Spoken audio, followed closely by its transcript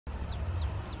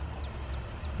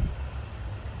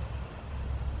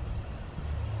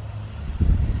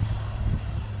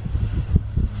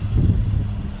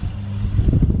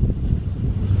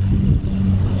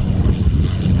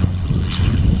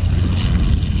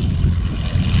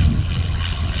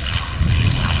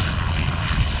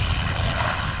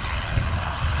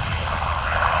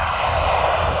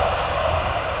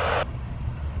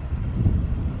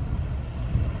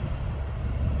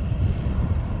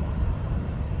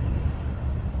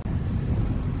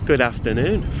Good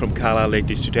afternoon from Carlisle Lake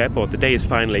District Airport. The day is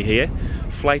finally here.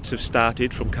 Flights have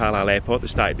started from Carlisle Airport. They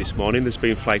started this morning. There's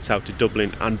been flights out to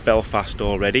Dublin and Belfast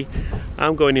already.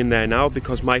 I'm going in there now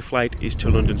because my flight is to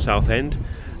London Southend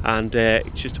and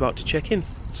it's just about to check in.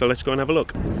 So let's go and have a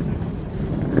look.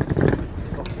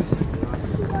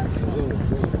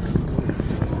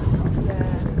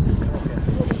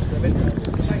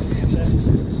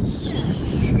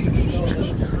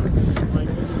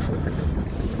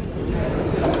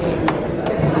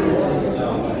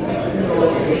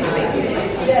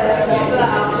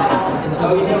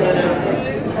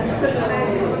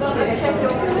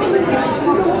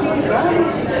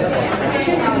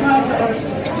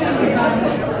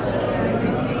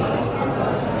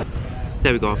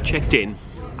 There we go, I've checked in,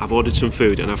 I've ordered some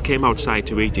food and I've came outside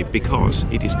to eat it because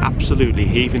it is absolutely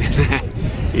heaving in there.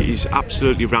 It is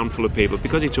absolutely rammed full of people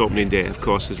because it's opening day. Of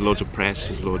course there's loads of press,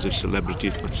 there's loads of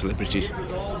celebrities, not celebrities,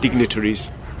 dignitaries.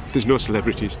 There's no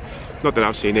celebrities, not that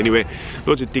I've seen anyway.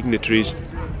 Loads of dignitaries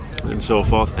and so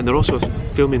forth, and they're also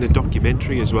filming a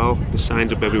documentary as well. The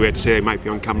signs up everywhere to say it might be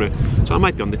on camera, so I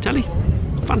might be on the telly.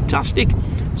 Fantastic.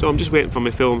 So I'm just waiting for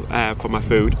my film, for my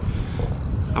food,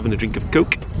 having a drink of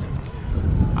Coke.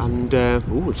 And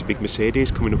oh, it's a big Mercedes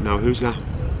coming up now. Who's that?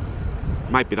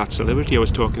 Might be that celebrity I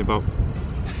was talking about.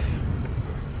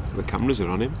 The cameras are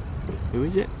on him. Who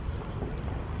is it?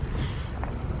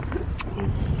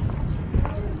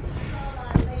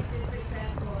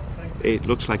 It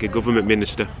looks like a government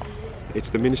minister. It's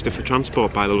the Minister for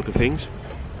Transport by the look of things.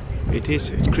 It is.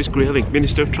 It's Chris Grayling,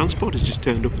 Minister of Transport, has just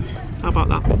turned up. How about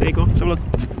that? There you go. Let's have a look.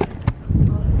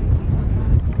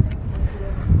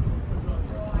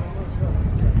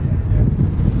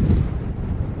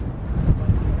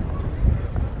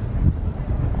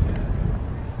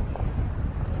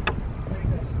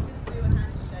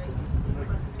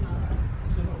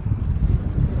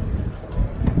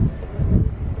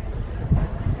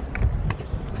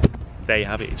 There you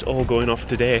have it, it's all going off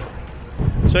today.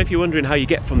 So if you're wondering how you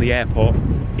get from the airport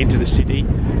into the city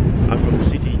and from the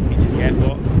city into the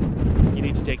airport, you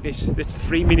need to take this. This is the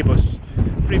free minibus.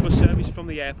 Free bus service from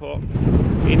the airport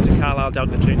into Carlisle down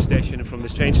to the train station and from the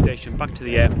train station back to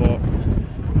the airport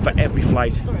for every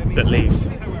flight that leaves.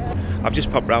 I've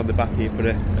just popped round the back here for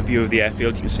a view of the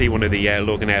airfield. You can see one of the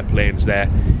Loganair planes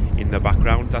there in the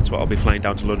background. That's what I'll be flying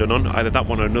down to London on, either that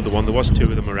one or another one. There was two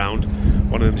of them around.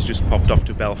 One of them's just popped off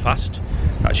to Belfast.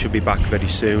 That should be back very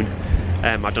soon.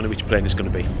 I don't know which plane it's going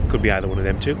to be. Could be either one of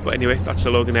them two. But anyway, that's a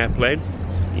Loganair plane.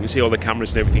 You can see all the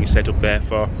cameras and everything set up there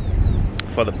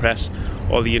for the press.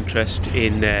 All the interest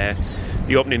in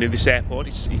the opening of this airport.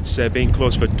 It's been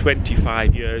closed for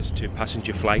 25 years to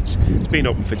passenger flights. It's been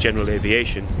open for general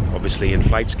aviation, obviously, and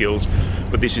flight skills.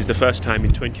 But this is the first time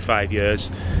in 25 years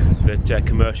that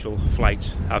commercial flights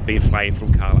have been flying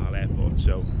from Carlisle Airport.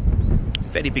 So,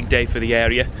 very big day for the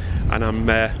area, and I'm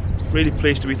really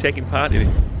pleased to be taking part in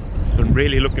it. I'm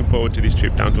really looking forward to this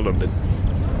trip down to London.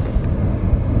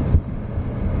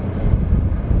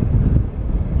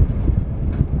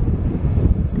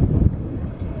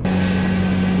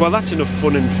 Well, that's enough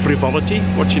fun and frivolity,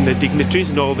 watching the dignitaries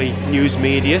and all the news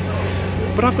media.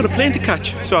 But I've got a plane to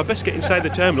catch, so I best get inside the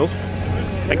terminal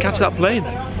and catch that plane.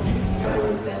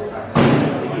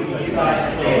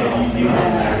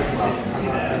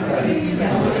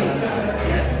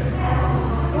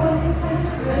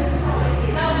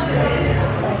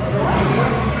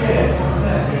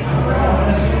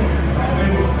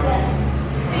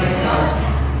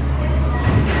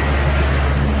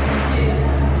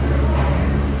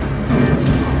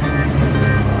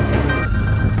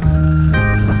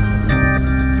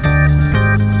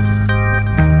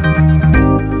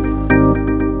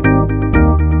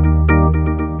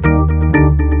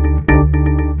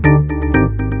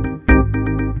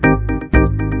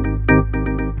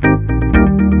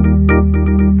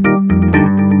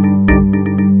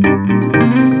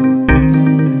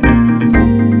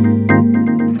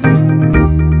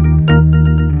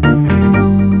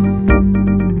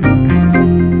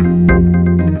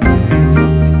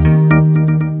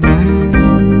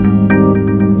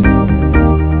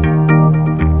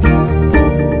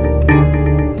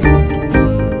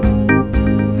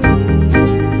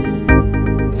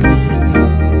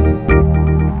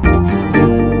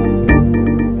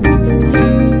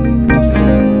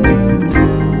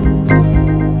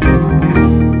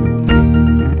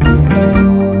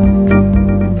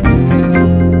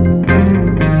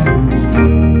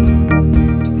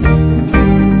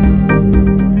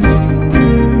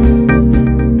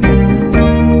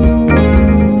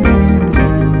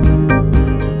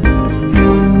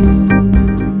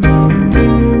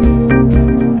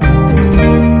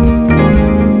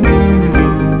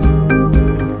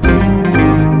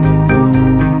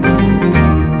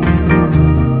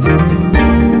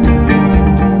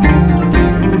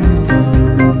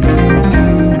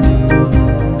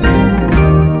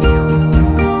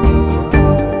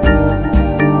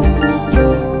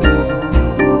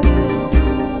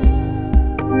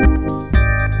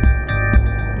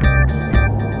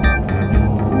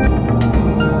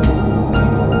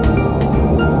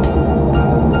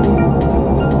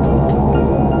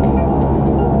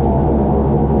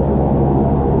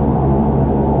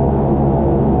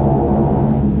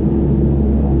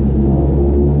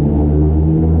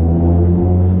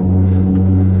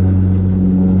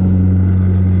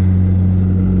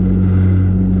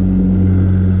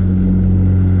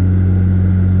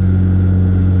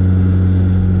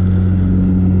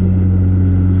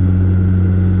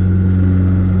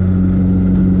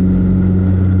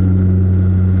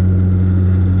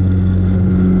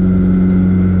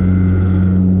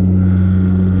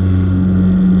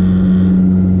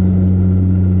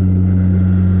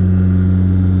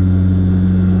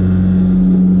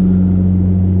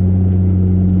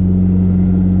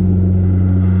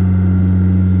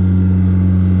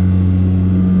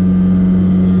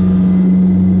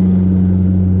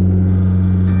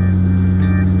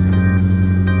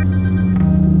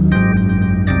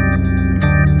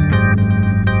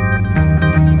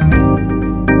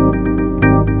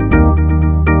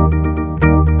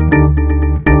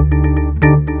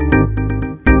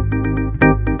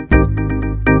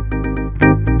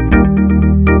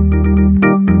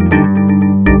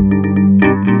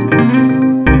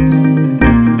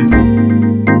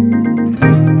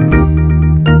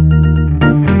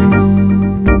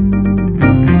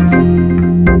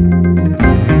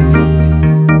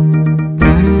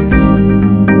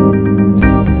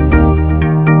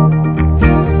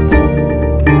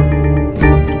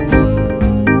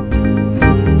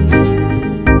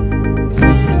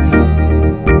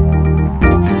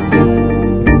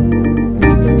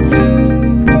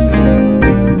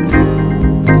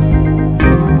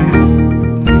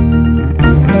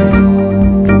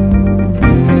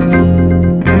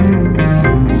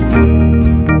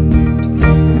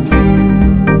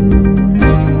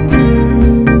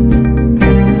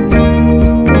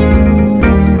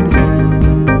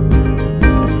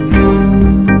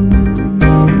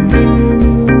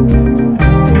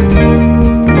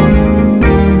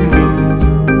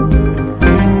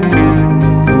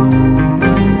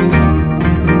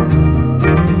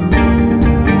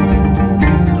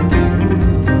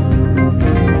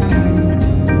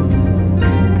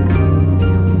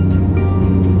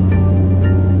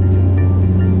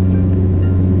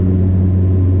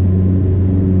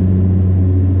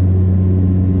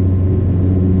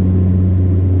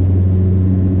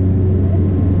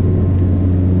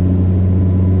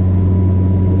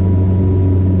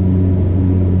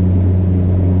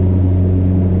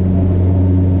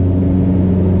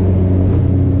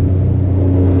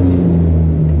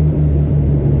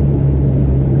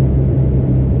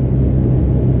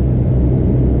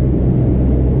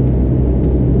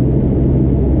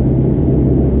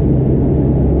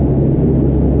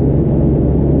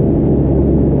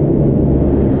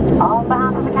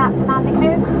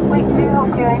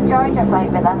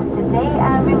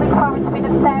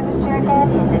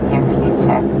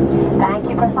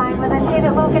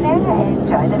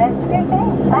 Enjoy the rest of your day.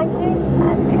 Thank you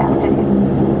and good afternoon.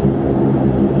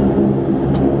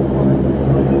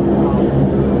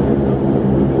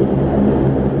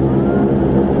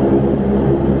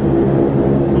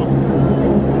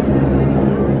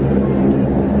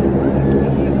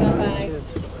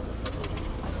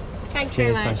 Thanks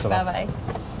very much. Bye bye.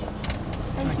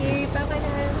 Thank you. Bye bye now.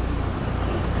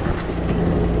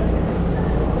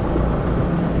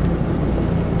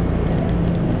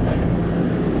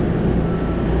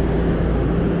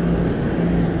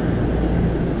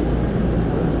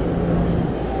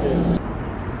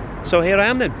 So here I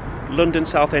am then, London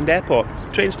Southend Airport.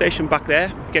 Train station back there,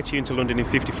 gets you into London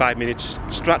in 55 minutes,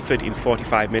 Stratford in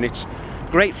 45 minutes.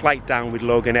 Great flight down with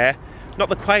Loganair. Not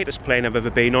the quietest plane I've ever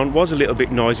been on, was a little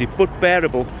bit noisy, but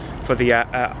bearable for the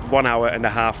 1 hour and a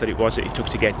half that it took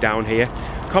to get down here.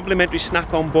 Complimentary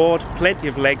snack on board, plenty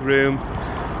of leg room.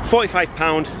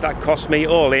 £45 that cost me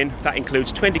all in. That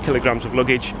includes 20 kilograms of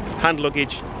luggage, hand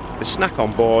luggage, the snack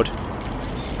on board.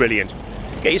 Brilliant.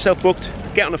 Get yourself booked,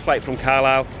 get on a flight from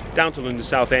Carlisle down to London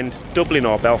Southend, Dublin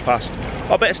or Belfast,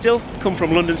 or better still, come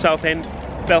from London Southend,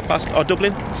 Belfast or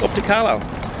Dublin up to Carlisle.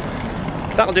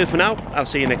 That'll do for now. I'll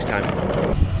see you next time.